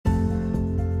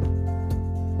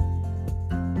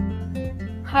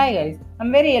Hi guys,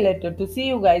 I'm very elated to see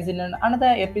you guys in another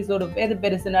episode of Edu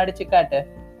Perusu Nadichikata.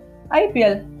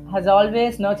 IPL has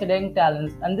always nurtured young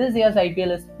talents and this year's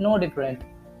IPL is no different.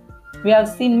 We have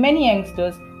seen many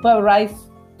youngsters who have rise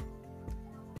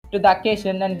to the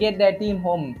occasion and get their team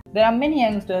home. There are many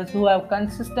youngsters who have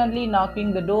consistently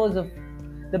knocking the doors of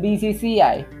the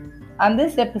BCCI. On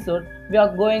this episode, we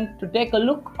are going to take a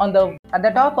look at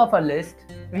the top of our list.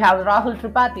 We have Rahul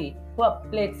Tripathi, who have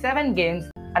played 7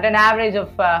 games at an average of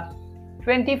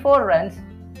 24 runs,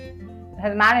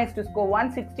 has managed to score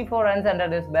 164 runs under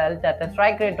his belt at a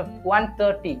strike rate of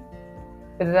 130,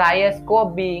 with his highest score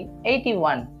being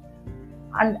 81.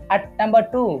 And at number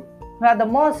 2, we have the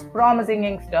most promising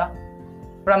youngster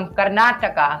from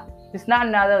Karnataka, is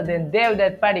none other than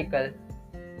Devdutt Padikkal.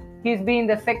 He's been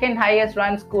the second highest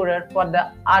run scorer for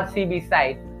the RCB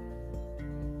side.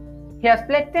 He has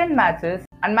played 10 matches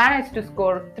and managed to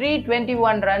score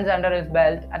 321 runs under his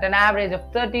belt at an average of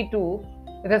 32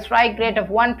 with a strike rate of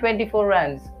 124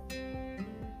 runs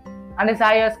and his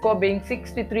highest score being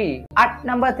 63. At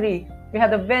number 3, we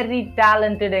have the very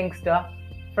talented youngster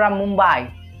from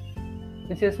Mumbai,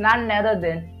 which is none other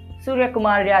than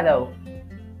Suryakumar Yadav.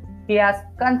 He has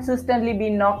consistently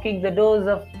been knocking the doors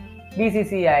of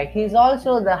BCCI. He is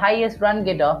also the highest run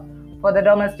getter for the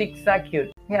domestic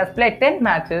circuit. He has played 10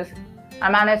 matches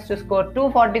and managed to score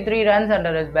 243 runs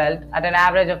under his belt at an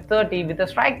average of 30 with a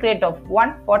strike rate of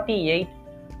 148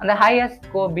 and the highest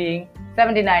score being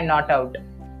 79 not out.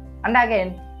 And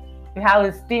again, we have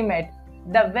his teammate,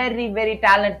 the very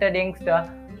talented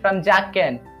youngster from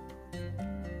Jharkhand,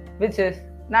 which is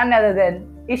none other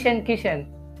than Ishan Kishan.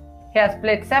 He has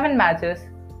played 7 matches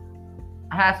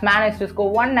and has managed to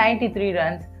score 193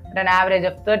 runs at an average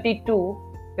of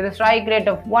 32 with a strike rate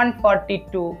of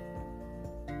 142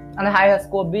 and the highest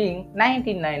score being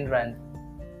 99 runs.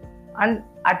 And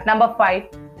at number 5,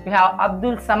 we have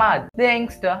Abdul Samad, the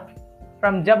youngster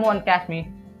from Jammu and Kashmir,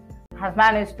 has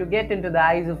managed to get into the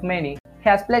eyes of many. He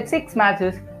has played 6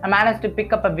 matches and managed to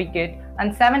pick up a wicket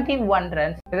and 71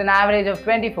 runs with an average of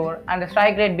 24 and the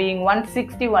strike rate being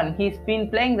 161. He's been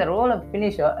playing the role of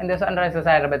finisher in the Sunrisers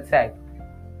Hyderabad side.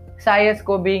 His highest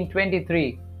score being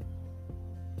 23.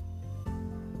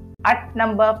 At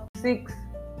number 6,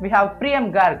 we have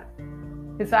Priyam Garg,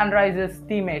 his Sunrisers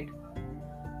teammate,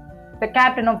 the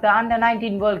captain of the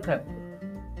Under-19 World Cup.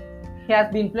 He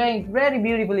has been playing very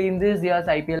beautifully in this year's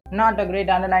IPL. Not a great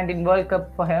Under-19 World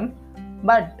Cup for him,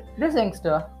 but this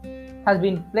youngster has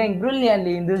been playing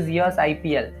brilliantly in this year's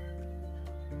IPL.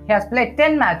 He has played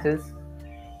 10 matches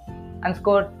and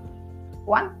scored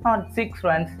 106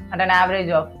 runs at an average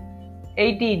of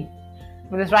 18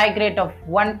 with a strike rate of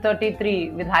 133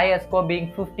 with highest score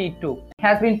being 52. He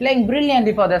has been playing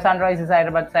brilliantly for the Sunrisers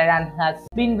Hyderabad side and has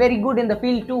been very good in the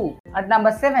field too. At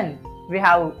number 7, we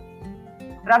have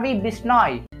Ravi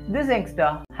Bishnoi. This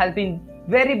youngster has been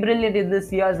very brilliant in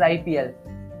this year's IPL.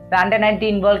 The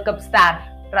Under-19 World Cup star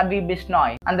Ravi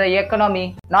Bishnoi and the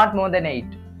economy not more than 8.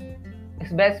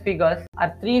 His best figures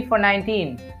are 3 for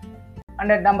 19. And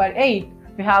at number 8,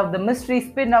 we have the mystery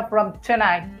spinner from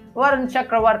Chennai, Varun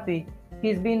Chakravarti.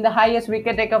 He's been the highest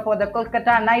wicket taker for the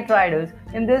Kolkata Knight Riders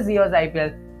in this year's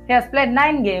IPL. He has played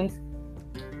 9 games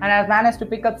and has managed to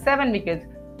pick up 7 wickets.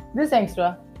 This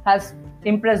youngster has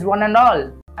impressed one and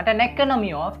all at an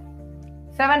economy of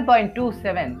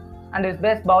 7.27 and his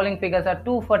best bowling figures are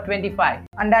 2 for 25.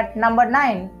 And at number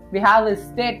 9, we have his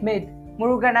state mate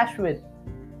Murugan Ashwin,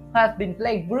 who has been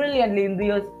playing brilliantly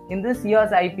in this year's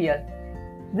IPL.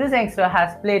 This youngster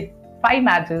has played 5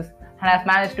 matches and has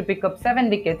managed to pick up 7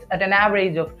 wickets at an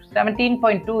average of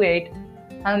 17.28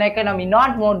 and an economy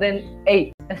not more than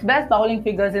 8. His best bowling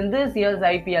figures in this year's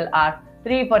IPL are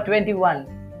 3 for 21.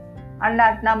 And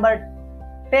at number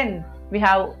 10, we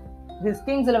have his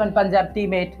Kings 11 Punjab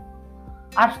teammate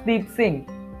Arshdeep Singh.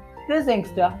 This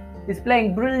youngster is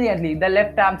playing brilliantly. The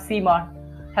left-arm seamer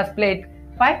has played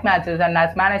 5 matches and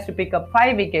has managed to pick up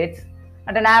 5 wickets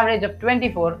at an average of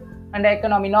 24 and the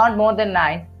economy not more than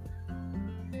 9.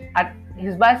 At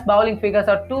his best bowling figures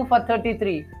are 2 for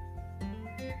 33.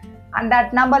 And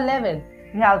at number 11,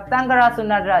 we have Thangarasu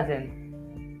Natarajan,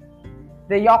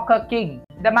 the Yorker King.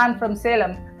 The man from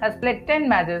Salem has played 10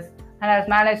 matches and has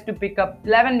managed to pick up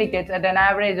 11 wickets at an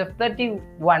average of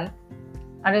 31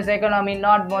 and his economy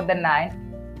not more than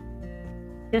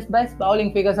 9. His best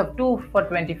bowling figures of 2 for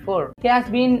 24. He has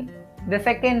been the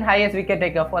second highest wicket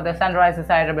taker for the Sunrisers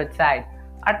Hyderabad side.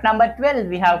 At number 12,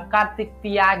 we have Karthik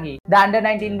Tyagi. The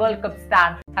Under-19 World Cup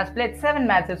star has played 7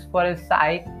 matches for his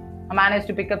side and managed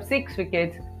to pick up 6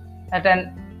 wickets at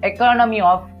an economy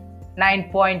of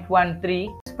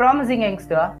 9.13. This promising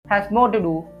youngster has more to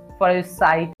do for his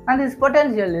side and his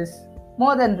potential is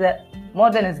more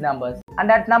than his numbers.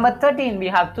 And at number 13, we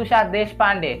have Tushar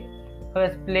Deshpande, who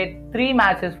has played 3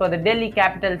 matches for the Delhi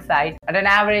Capital side at an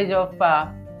average of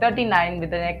 39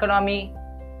 with an economy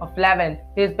of 11.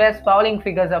 His best bowling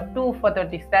figures of 2 for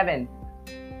 37.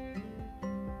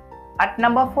 At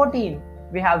number 14,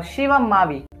 we have Shivam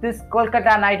Mavi. This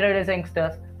Kolkata Knight Riders youngster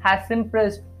has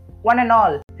impressed one and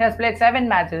all. He has played 7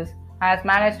 matches and has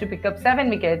managed to pick up 7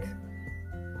 wickets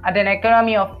at an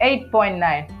economy of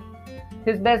 8.9.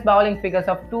 His best bowling figures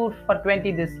of 2 for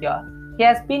 20 this year. He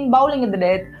has been bowling in the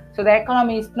death, so the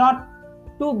economy is not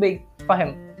too big for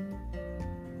him.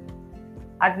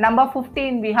 At number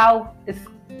 15, we have his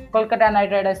Kolkata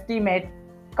Knight Riders teammate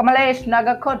Kamalesh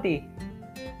Nagakhoti.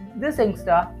 This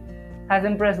youngster has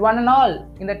impressed one and all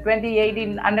in the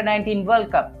 2018 Under-19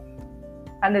 World Cup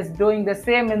and is doing the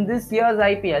same in this year's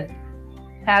IPL.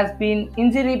 He has been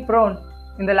injury prone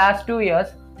in the last 2 years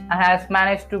and has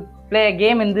managed to play a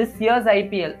game in this year's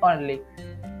IPL only.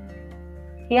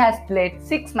 He has played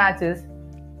 6 matches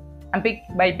and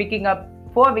picking up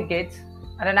 4 wickets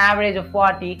at an average of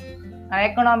 40,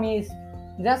 and economy is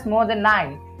just more than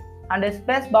 9, and his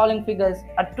best bowling figures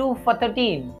are 2 for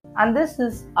 13. And this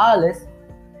is our list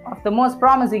of the most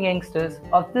promising youngsters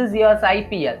of this year's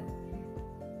IPL.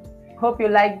 Hope you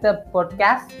liked the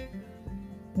podcast.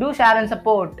 Do share and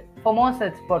support for more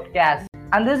such podcasts.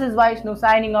 And this is Vaishnu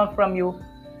signing off from you.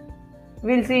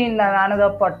 We'll see you in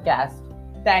another podcast.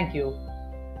 Thank you.